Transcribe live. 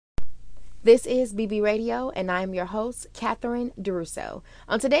This is BB Radio, and I am your host, Catherine DeRusso.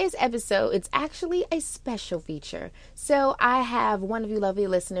 On today's episode, it's actually a special feature. So I have one of you lovely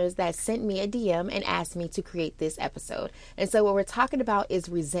listeners that sent me a DM and asked me to create this episode. And so what we're talking about is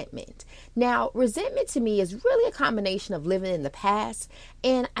resentment. Now, resentment to me is really a combination of living in the past,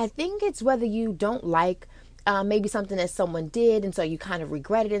 and I think it's whether you don't like maybe something that someone did, and so you kind of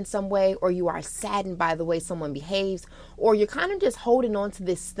regret it in some way, or you are saddened by the way someone behaves, or you're kind of just holding on to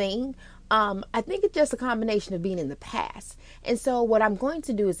this thing. I think it's just a combination of being in the past. And so what I'm going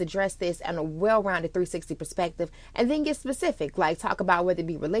to do is address this in a well-rounded 360 perspective and then get specific, like talk about whether it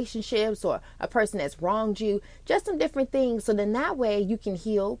be relationships or a person that's wronged you, just some different things. So then that way you can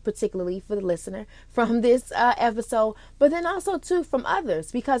heal, particularly for the listener, from this episode, but then also too from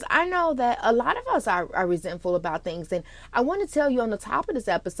others, because I know that a lot of us are resentful about things. And I want to tell you on the top of this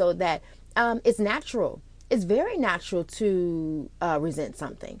episode that it's natural. It's very natural to resent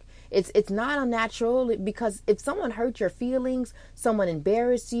something. It's not unnatural, because if someone hurt your feelings, someone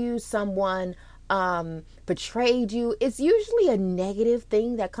embarrassed you, someone betrayed you, it's usually a negative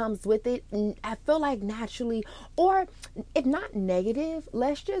thing that comes with it. And I feel like naturally, or if not negative,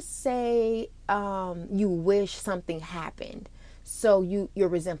 let's just say you wish something happened. So you're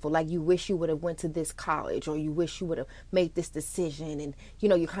resentful, like you wish you would have went to this college, or you wish you would have made this decision, and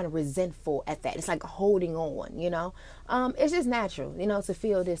you're kind of resentful at that. It's like holding on, it's just natural, to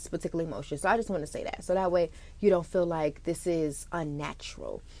feel this particular emotion. So I just want to say that, so that way you don't feel like this is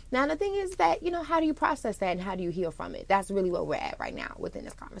unnatural. Now the thing is that, how do you process that and how do you heal from it? That's really what we're at right now within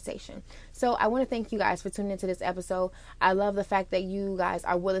this conversation. So I want to thank you guys for tuning into this episode. I love the fact that you guys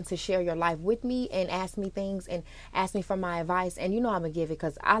are willing to share your life with me and ask me things and ask me for my advice. And I'm going to give it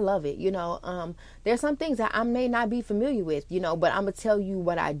because I love it. There's some things that I may not be familiar with, but I'm going to tell you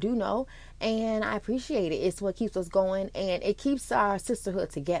what I do know. And I appreciate it. It's what keeps us going, and it keeps our sisterhood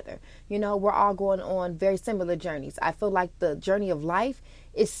together. We're all going on very similar journeys. I feel like the journey of life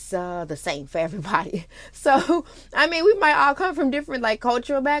is the same for everybody. So, we might all come from different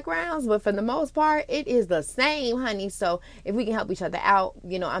cultural backgrounds, but for the most part, it is the same, honey. So if we can help each other out,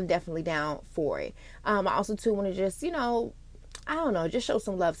 I'm definitely down for it. I also too want to just, just show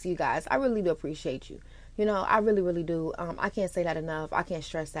some love to you guys. I really do appreciate you. I really, really do. I can't say that enough. I can't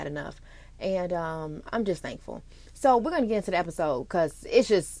stress that enough. And I'm just thankful. So we're going to get into the episode because it's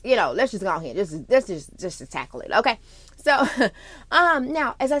just, let's just go on here. Let's just tackle it. Okay. So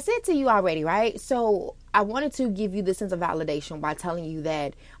now, as I said to you already, right? So I wanted to give you the sense of validation by telling you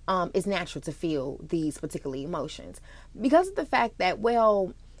that it's natural to feel these particular emotions because of the fact that,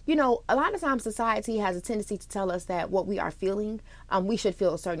 a lot of times society has a tendency to tell us that what we are feeling, we should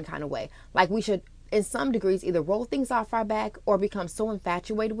feel a certain kind of way. Like we should, in some degrees, either roll things off our back or become so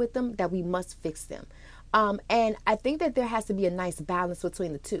infatuated with them that we must fix them. And I think that there has to be a nice balance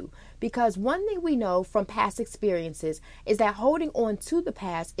between the two, because one thing we know from past experiences is that holding on to the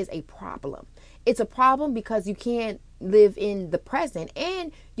past is a problem. It's a problem because you can't live in the present,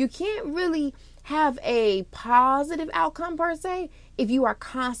 and you can't really have a positive outcome per se if you are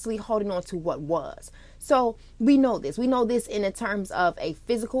constantly holding on to what was. So we know this. We know this in terms of a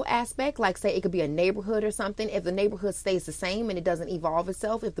physical aspect, like say it could be a neighborhood or something. If the neighborhood stays the same and it doesn't evolve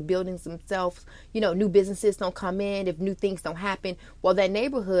itself, if the buildings themselves, new businesses don't come in, if new things don't happen, well, that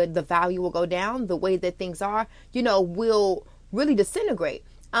neighborhood, the value will go down. The way that things are, will really disintegrate.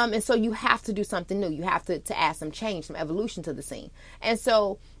 And so you have to do something new. You have to add some change, some evolution to the scene. And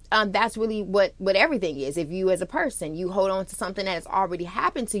so that's really what everything is. If you as a person, you hold on to something that has already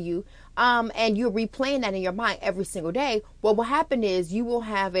happened to you, and you're replaying that in your mind every single day, what will happen is you will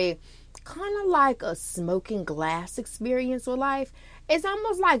have a kind of like a smoking glass experience with life. It's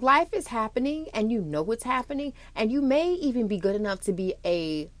almost like life is happening and it's happening, and you may even be good enough to be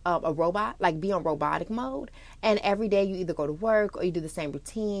a robot, like be on robotic mode. And every day you either go to work or you do the same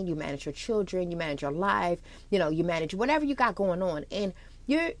routine. You manage your children, you manage your life, you manage whatever you got going on. And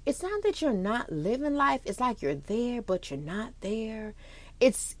it's not that you're not living life. It's like you're there, but you're not there.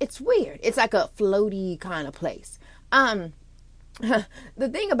 It's weird. It's like a floaty kind of place. The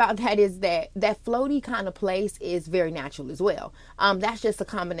thing about that is that floaty kind of place is very natural as well. That's just a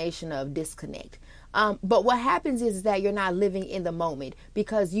combination of disconnect. But what happens is that you're not living in the moment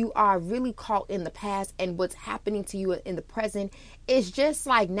because you are really caught in the past, and what's happening to you in the present is just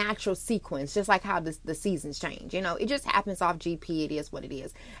like natural sequence, just like how the seasons change. It just happens off GP. It is what it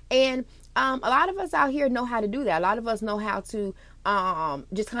is. And a lot of us out here know how to do that. A lot of us know how to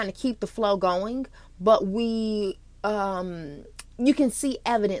just kind of keep the flow going, but we you can see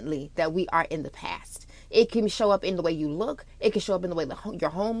evidently that we are in the past. It can show up in the way you look. It can show up in the way your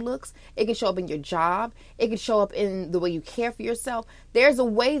home looks. It can show up in your job. It can show up in the way you care for yourself. There's a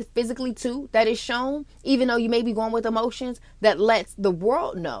way physically too that is shown, even though you may be going with emotions, that lets the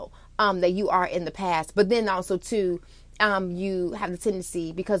world know that you are in the past. But then also too, you have the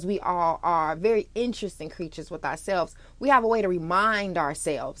tendency, because we all are very interesting creatures with ourselves, we have a way to remind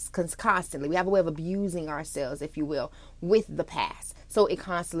ourselves constantly. We have a way of abusing ourselves, if you will, with the past. So it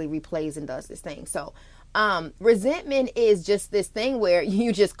constantly replays and does this thing. So resentment is just this thing where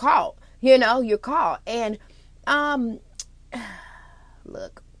you just caught, you're caught. And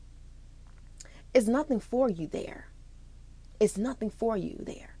look, it's nothing for you there. It's nothing for you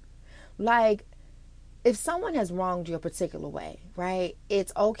there. Like, if someone has wronged you a particular way, right,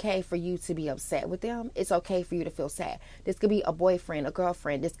 it's okay for you to be upset with them. It's okay for you to feel sad. This could be a boyfriend, a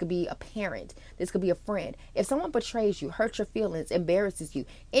girlfriend. This could be a parent. This could be a friend. If someone betrays you, hurts your feelings, embarrasses you,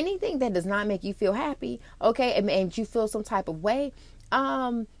 anything that does not make you feel happy, okay, and you feel some type of way,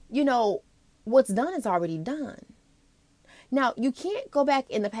 what's done is already done. Now, you can't go back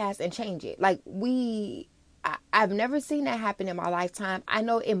in the past and change it. Like, I've never seen that happen in my lifetime. I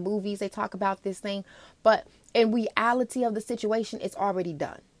know in movies they talk about this thing, but in reality of the situation, it's already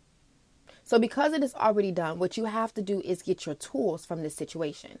done. So because it is already done, what you have to do is get your tools from this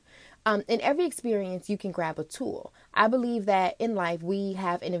situation. In every experience, you can grab a tool. I believe that in life, we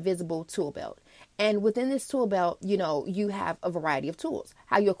have an invisible tool belt. And within this tool belt, you have a variety of tools.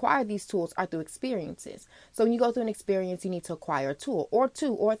 How you acquire these tools are through experiences. So when you go through an experience, you need to acquire a tool or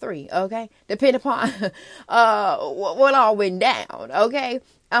two or three, okay? Depending upon what all went down, okay?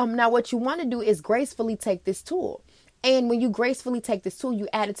 Now, what you want to do is gracefully take this tool. And when you gracefully take this tool, you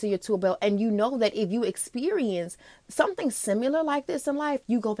add it to your tool belt, and you know that if you experience something similar like this in life,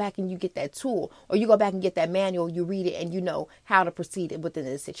 you go back and you get that tool, or you go back and get that manual, you read it, and you know how to proceed within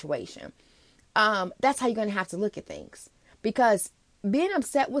this situation. That's how you're going to have to look at things, because being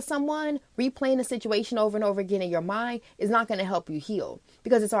upset with someone, replaying the situation over and over again in your mind is not going to help you heal,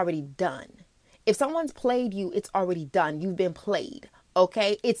 because it's already done. If someone's played you, it's already done. You've been played.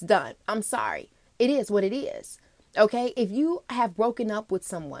 Okay, it's done. I'm sorry. It is what it is. Okay, if you have broken up with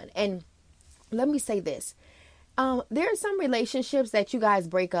someone, and let me say this, there are some relationships that you guys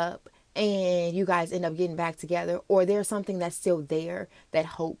break up and you guys end up getting back together, or there's something that's still there, that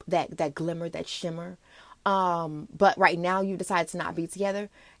hope, that glimmer, that shimmer. But right now you decide to not be together.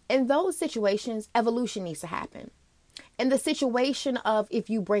 In those situations, evolution needs to happen. In the situation of if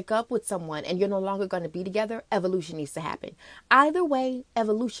you break up with someone and you're no longer going to be together, evolution needs to happen. Either way,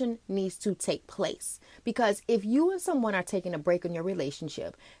 evolution needs to take place. Because if you and someone are taking a break in your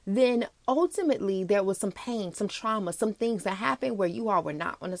relationship, then ultimately there was some pain, some trauma, some things that happened where you all were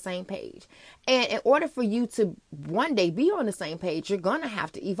not on the same page. And in order for you to one day be on the same page, you're going to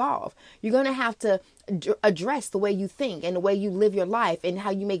have to evolve. You're going to have to address the way you think and the way you live your life and how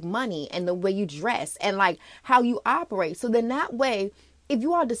you make money and the way you dress and like how you operate. So then that way, if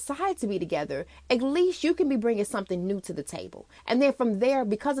you all decide to be together, at least you can be bringing something new to the table. And then from there,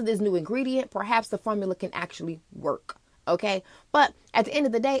 because of this new ingredient, perhaps the formula can actually work. Okay. But at the end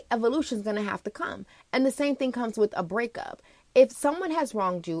of the day, evolution is going to have to come. And the same thing comes with a breakup. If someone has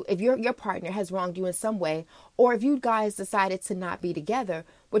wronged you, if your partner has wronged you in some way, or if you guys decided to not be together,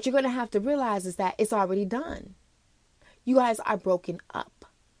 what you're going to have to realize is that it's already done. You guys are broken up.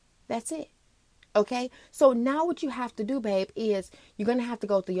 That's it. Okay. So now what you have to do, babe, is you're going to have to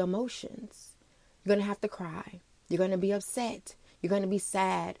go through your emotions. You're going to have to cry. You're going to be upset. You're going to be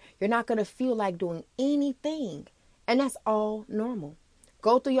sad. You're not going to feel like doing anything. And that's all normal.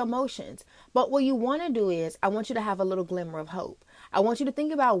 Go through your emotions. But what you want to do is, I want you to have a little glimmer of hope. I want you to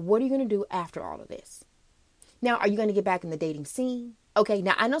think about, what are you going to do after all of this? Now, are you going to get back in the dating scene? Okay,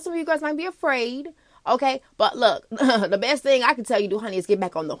 now I know some of you guys might be afraid. Okay, but look, the best thing I can tell you to do, honey, is get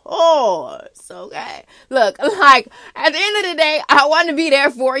back on the horse. Okay, look, like at the end of the day, I want to be there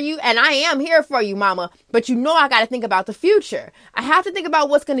for you, and I am here for you, mama. But you know, I got to think about the future. I have to think about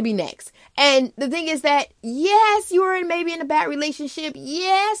what's going to be next. And the thing is that, yes, you were maybe in a bad relationship.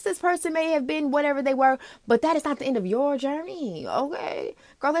 Yes, this person may have been whatever they were, but that is not the end of your journey. Okay,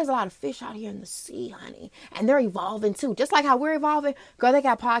 girl, there's a lot of fish out here in the sea, honey, and they're evolving too, just like how we're evolving. Girl, they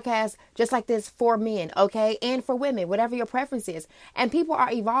got podcasts just like this for men, okay, and for women, whatever your preference is. And people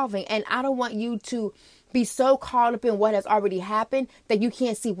are evolving, and I don't want you to be so caught up in what has already happened that you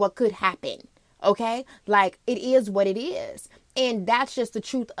can't see what could happen. Okay, like it is what it is. And that's just the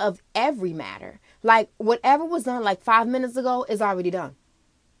truth of every matter. Like whatever was done like 5 minutes ago is already done.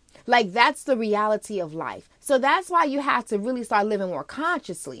 Like that's the reality of life. So that's why you have to really start living more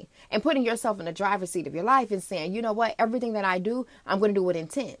consciously and putting yourself in the driver's seat of your life and saying, you know what, everything that I do, I'm going to do with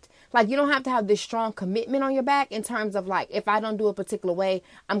intent. Like, you don't have to have this strong commitment on your back in terms of like, if I don't do a particular way,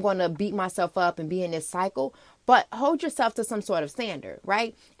 I'm going to beat myself up and be in this cycle. But hold yourself to some sort of standard,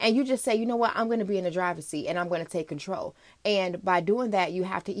 right? And you just say, you know what, I'm going to be in the driver's seat and I'm going to take control. And by doing that, you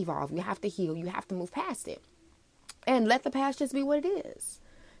have to evolve, you have to heal, you have to move past it and let the past just be what it is.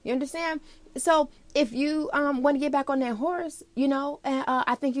 You understand? So if you want to get back on that horse,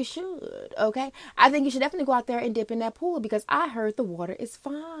 I think you should, okay? I think you should definitely go out there and dip in that pool because I heard the water is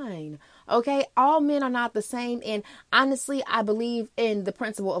fine, okay? All men are not the same. And honestly, I believe in the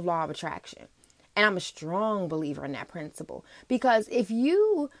principle of law of attraction. And I'm a strong believer in that principle because if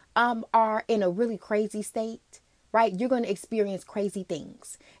you are in a really crazy state, right, you're going to experience crazy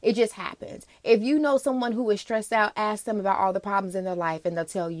things. It just happens. If you know someone who is stressed out, ask them about all the problems in their life and they'll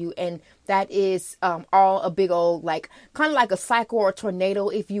tell you. And that is all a big old, like, kind of like a cycle or a tornado,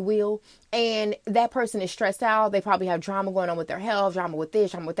 if you will. And that person is stressed out. They probably have drama going on with their health, drama with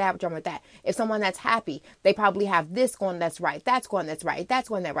this, drama with that, drama with that. If someone that's happy, they probably have this going that's right, that's going that's right, that's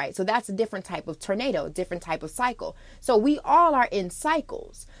going that right. So that's a different type of tornado, different type of cycle. So we all are in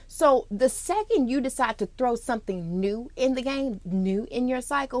cycles. So the second you decide to throw something new in the game, new in your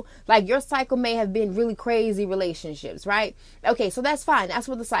cycle, like your cycle may have been really crazy relationships, right? Okay, so that's fine. That's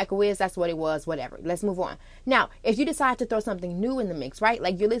what the cycle is. That's what it was, whatever. Let's move on. Now, if you decide to throw something new in the mix, right?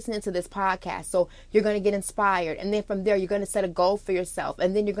 Like you're listening to this podcast, so you're going to get inspired. And then from there, you're going to set a goal for yourself.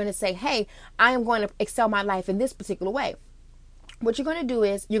 And then you're going to say, hey, I am going to excel my life in this particular way. What you're going to do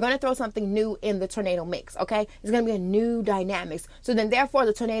is you're going to throw something new in the tornado mix, okay? It's going to be a new dynamics. So then therefore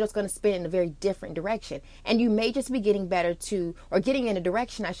the tornado is going to spin in a very different direction. And you may just be getting better or getting in a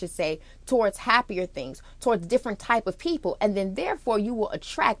direction, I should say, towards happier things, towards different type of people. And then therefore you will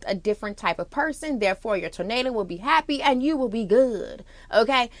attract a different type of person. Therefore your tornado will be happy and you will be good,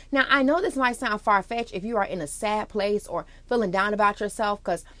 okay? Now I know this might sound far-fetched if you are in a sad place or feeling down about yourself,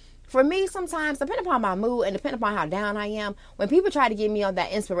 because for me, sometimes, depending upon my mood and depending upon how down I am, when people try to get me on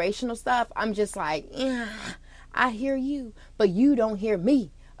that inspirational stuff, I'm just like, yeah, I hear you, but you don't hear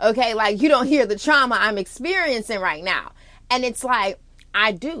me. Okay, like you don't hear the trauma I'm experiencing right now. And it's like,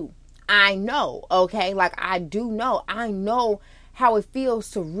 I do. I know, okay? Like I do know. I know how it feels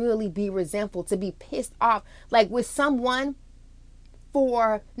to really be resentful, to be pissed off, like with someone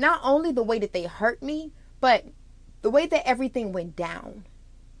for not only the way that they hurt me, but the way that everything went down.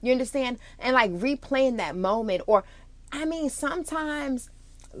 You understand? And like replaying that moment, or I mean, sometimes,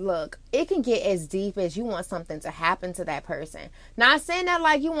 look, it can get as deep as you want something to happen to that person. Not saying that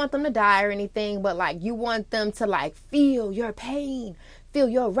like you want them to die or anything, but like you want them to like feel your pain, feel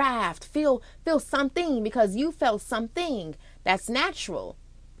your wrath, feel something because you felt something. That's natural.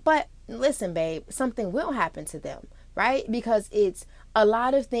 But listen, babe, something will happen to them, right? Because it's a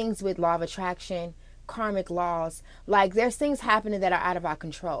lot of things with law of attraction, karmic laws, like there's things happening that are out of our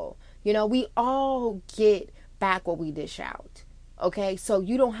control. We all get back what we dish out. Okay, so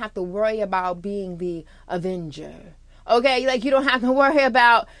you don't have to worry about being the avenger. Okay, like you don't have to worry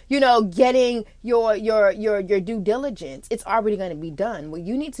about, getting your due diligence. It's already going to be done. What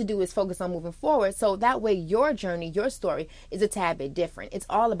you need to do is focus on moving forward. So that way your journey, your story is a tad bit different. It's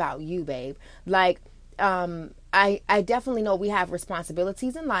all about you, babe. Like, I definitely know we have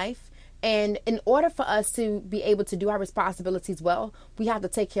responsibilities in life. And in order for us to be able to do our responsibilities well, we have to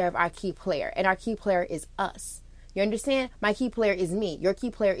take care of our key player. And our key player is us. You understand? My key player is me. Your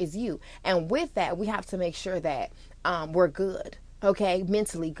key player is you. And with that, we have to make sure that we're good. Okay?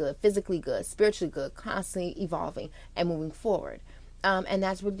 Mentally good, physically good, spiritually good, constantly evolving and moving forward. And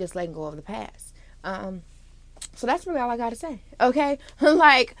that's really just letting go of the past. So that's really all I got to say. Okay?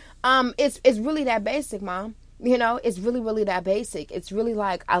 Like, it's really that basic, Mom. It's really, really that basic. It's really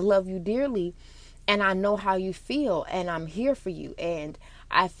like, I love you dearly and I know how you feel and I'm here for you. And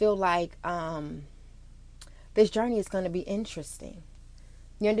I feel like this journey is going to be interesting.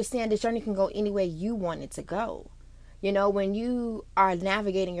 You understand? This journey can go any way you want it to go. When you are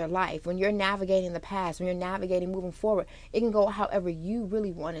navigating your life, when you're navigating the past, when you're navigating moving forward, it can go however you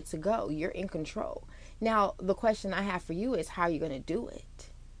really want it to go. You're in control. Now, the question I have for you is, how are you going to do it?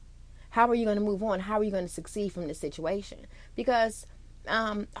 How are you going to move on? How are you going to succeed from this situation? Because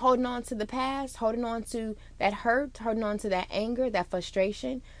holding on to the past, holding on to that hurt, holding on to that anger, that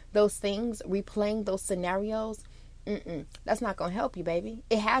frustration, those things, replaying those scenarios, that's not going to help you, baby.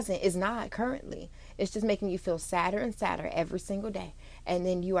 It hasn't. It's not currently. It's just making you feel sadder and sadder every single day. And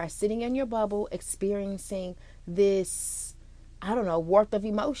then you are sitting in your bubble experiencing this, I don't know, warmth of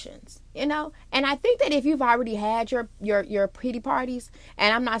emotions, And I think that if you've already had your pity parties,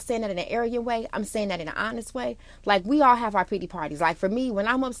 and I'm not saying that in an arrogant way, I'm saying that in an honest way. Like, we all have our pity parties. Like, for me, when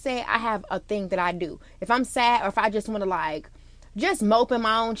I'm upset, I have a thing that I do. If I'm sad or if I just want to, like, just moping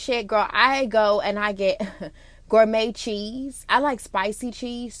my own shit, girl, I go and I get gourmet cheese. I like spicy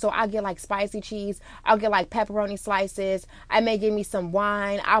cheese, so I'll get like spicy cheese. I'll get like pepperoni slices. I may give me some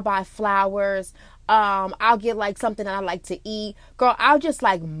wine. I'll buy flowers. I'll get like something that I like to eat. Girl, I'll just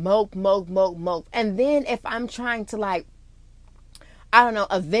like mope. And then if I'm trying to like, I don't know,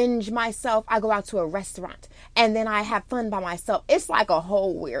 avenge myself, I go out to a restaurant and then I have fun by myself. It's like a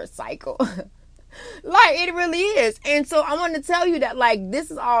whole weird cycle. Like, it really is. And so I want to tell you that, like, this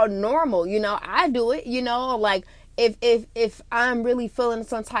is all normal. You know, I do it, you know, like if I'm really feeling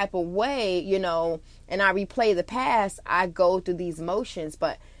some type of way, you know, and I replay the past, I go through these motions,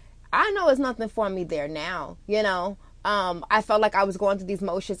 but I know it's nothing for me there now, you know. I felt like I was going through these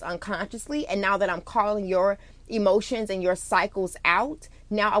motions unconsciously, and now that I'm calling your emotions and your cycles out,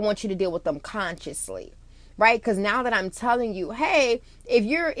 now I want you to deal with them consciously. Right? Because now that I'm telling you, hey, if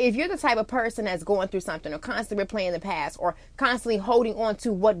you're the type of person that's going through something or constantly replaying the past or constantly holding on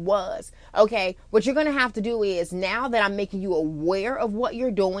to what was, okay, what you're going to have to do is, now that I'm making you aware of what you're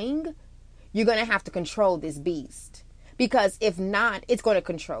doing, you're going to have to control this beast. Because if not, it's going to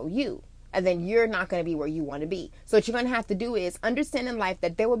control you. And then you're not going to be where you want to be. So what you're going to have to do is understand in life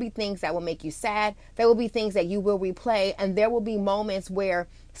that there will be things that will make you sad. There will be things that you will replay. And there will be moments where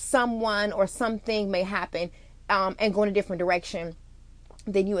someone or something may happen and go in a different direction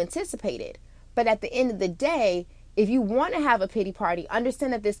than you anticipated. But at the end of the day, if you want to have a pity party,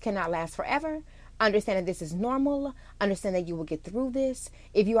 understand that this cannot last forever. Understand that this is normal. Understand that you will get through this.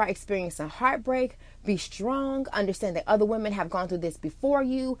 If you are experiencing heartbreak, be strong. Understand that other women have gone through this before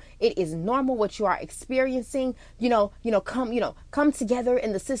you. It is normal what you are experiencing. Come together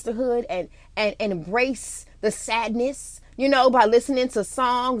in the sisterhood and embrace the sadness, you know, by listening to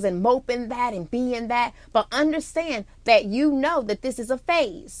songs and moping that and being that. But understand that you know that this is a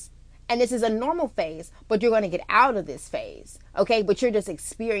phase. And this is a normal phase, but you're going to get out of this phase, okay? But you're just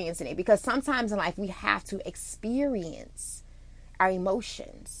experiencing it, because sometimes in life we have to experience our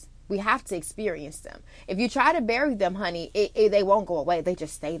emotions. We have to experience them. If you try to bury them, honey, they won't go away. They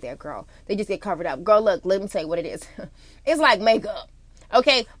just stay there, girl. They just get covered up. Girl, look, let me tell you what it is. It's like makeup.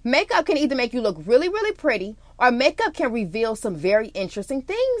 Okay, makeup can either make you look really, really pretty, or makeup can reveal some very interesting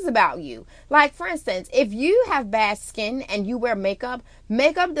things about you. Like, for instance, if you have bad skin and you wear makeup,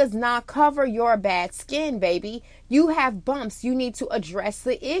 makeup does not cover your bad skin, baby. You have bumps. You need to address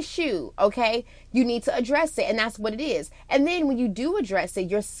the issue, okay? You need to address it, and that's what it is. And then when you do address it,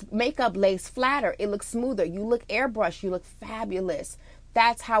 your makeup lays flatter. It looks smoother. You look airbrushed. You look fabulous.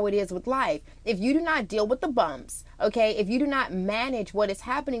 That's how it is with life. If you do not deal with the bumps, okay, if you do not manage what is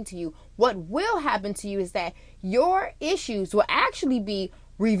happening to you, what will happen to you is that your issues will actually be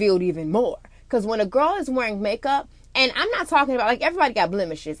revealed even more. Because when a girl is wearing makeup, and I'm not talking about, like, everybody got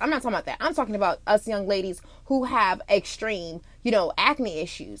blemishes. I'm not talking about that. I'm talking about us young ladies who have extreme, acne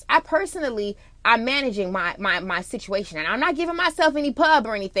issues. I'm managing my situation, and I'm not giving myself any pub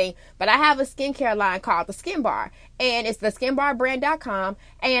or anything, but I have a skincare line called the Skin Bar, and it's the skinbarbrand.com,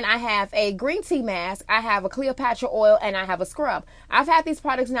 and I have a green tea mask, I have a Cleopatra oil, and I have a scrub. I've had these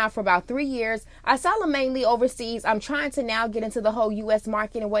products now for about 3 years. I sell them mainly overseas. I'm trying to now get into the whole U.S.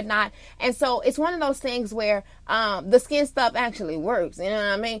 market and whatnot, and so it's one of those things where the skin stuff actually works, you know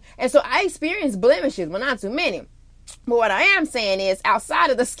what I mean? And so I experience blemishes, but not too many. But what I am saying is, outside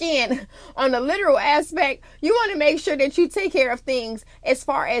of the skin, on the literal aspect, you want to make sure that you take care of things as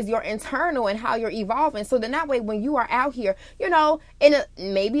far as your internal and how you're evolving. So then that way, when you are out here,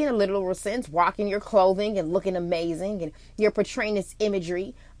 maybe in a literal sense, rocking your clothing and looking amazing, and you're portraying this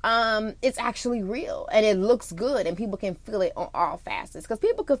imagery, it's actually real and it looks good, and people can feel it on all facets, because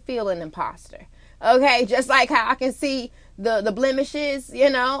people could feel an imposter. Okay, just like how I can see the blemishes,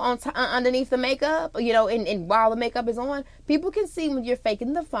 underneath the makeup, and while the makeup is on, people can see when you're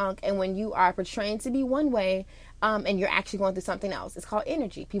faking the funk and when you are portraying to be one way, and you're actually going through something else. It's called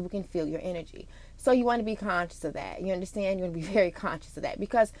energy. People can feel your energy. So you want to be conscious of that. You understand? You want to be very conscious of that,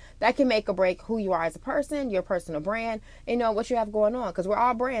 because that can make or break who you are as a person, your personal brand, what you have going on. Because we're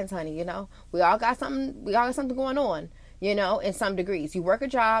all brands, honey. We all got something going on. In some degrees. You work a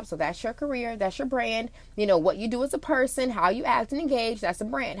job, so that's your career, that's your brand. What you do as a person, how you act and engage, that's a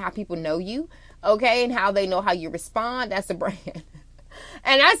brand. How people know you, okay, and how they know how you respond, that's a brand.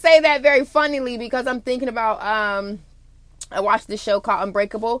 And I say that very funnily because I'm thinking about, I watched this show called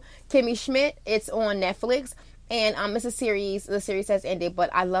Unbreakable, Kimmy Schmidt. It's on Netflix. And it's a series. The series has ended,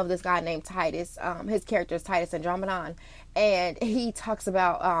 but I love this guy named Titus. His character is Titus Andromedon. And he talks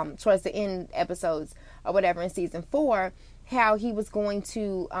about, towards the end episodes or whatever in season 4, how he was going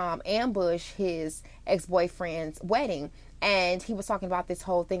to ambush his ex-boyfriend's wedding. and he was talking about this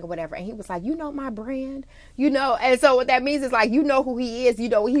whole thing or whatever, and he was like, you know my brand, and so what that means is like, you know who he is, you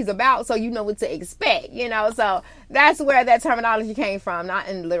know what he's about, so you know what to expect, so that's where that terminology came from, not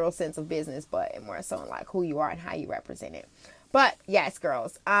in the literal sense of business, but more so in like who you are and how you represent it. But yes,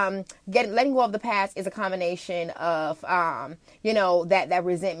 girls, letting go of the past is a combination of, that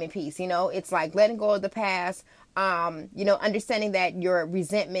resentment piece. It's like letting go of the past, understanding that your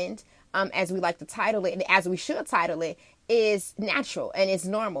resentment, as we like to title it, and as we should title it, is natural and it's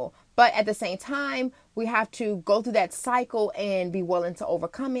normal. But at the same time, we have to go through that cycle and be willing to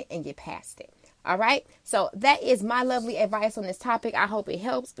overcome it and get past it. All right. So that is my lovely advice on this topic. I hope it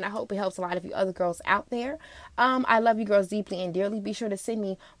helps, and I hope it helps a lot of you other girls out there. I love you girls deeply and dearly. Be sure to send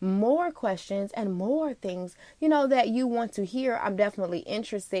me more questions and more things, that you want to hear. I'm definitely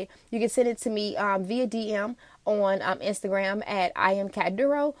interested. You can send it to me via DM on Instagram at I am Kat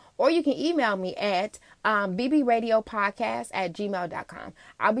Duro, or you can email me at bbradiopodcast@gmail.com.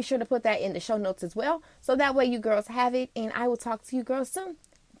 I'll be sure to put that in the show notes as well. So that way you girls have it, and I will talk to you girls soon.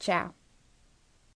 Ciao.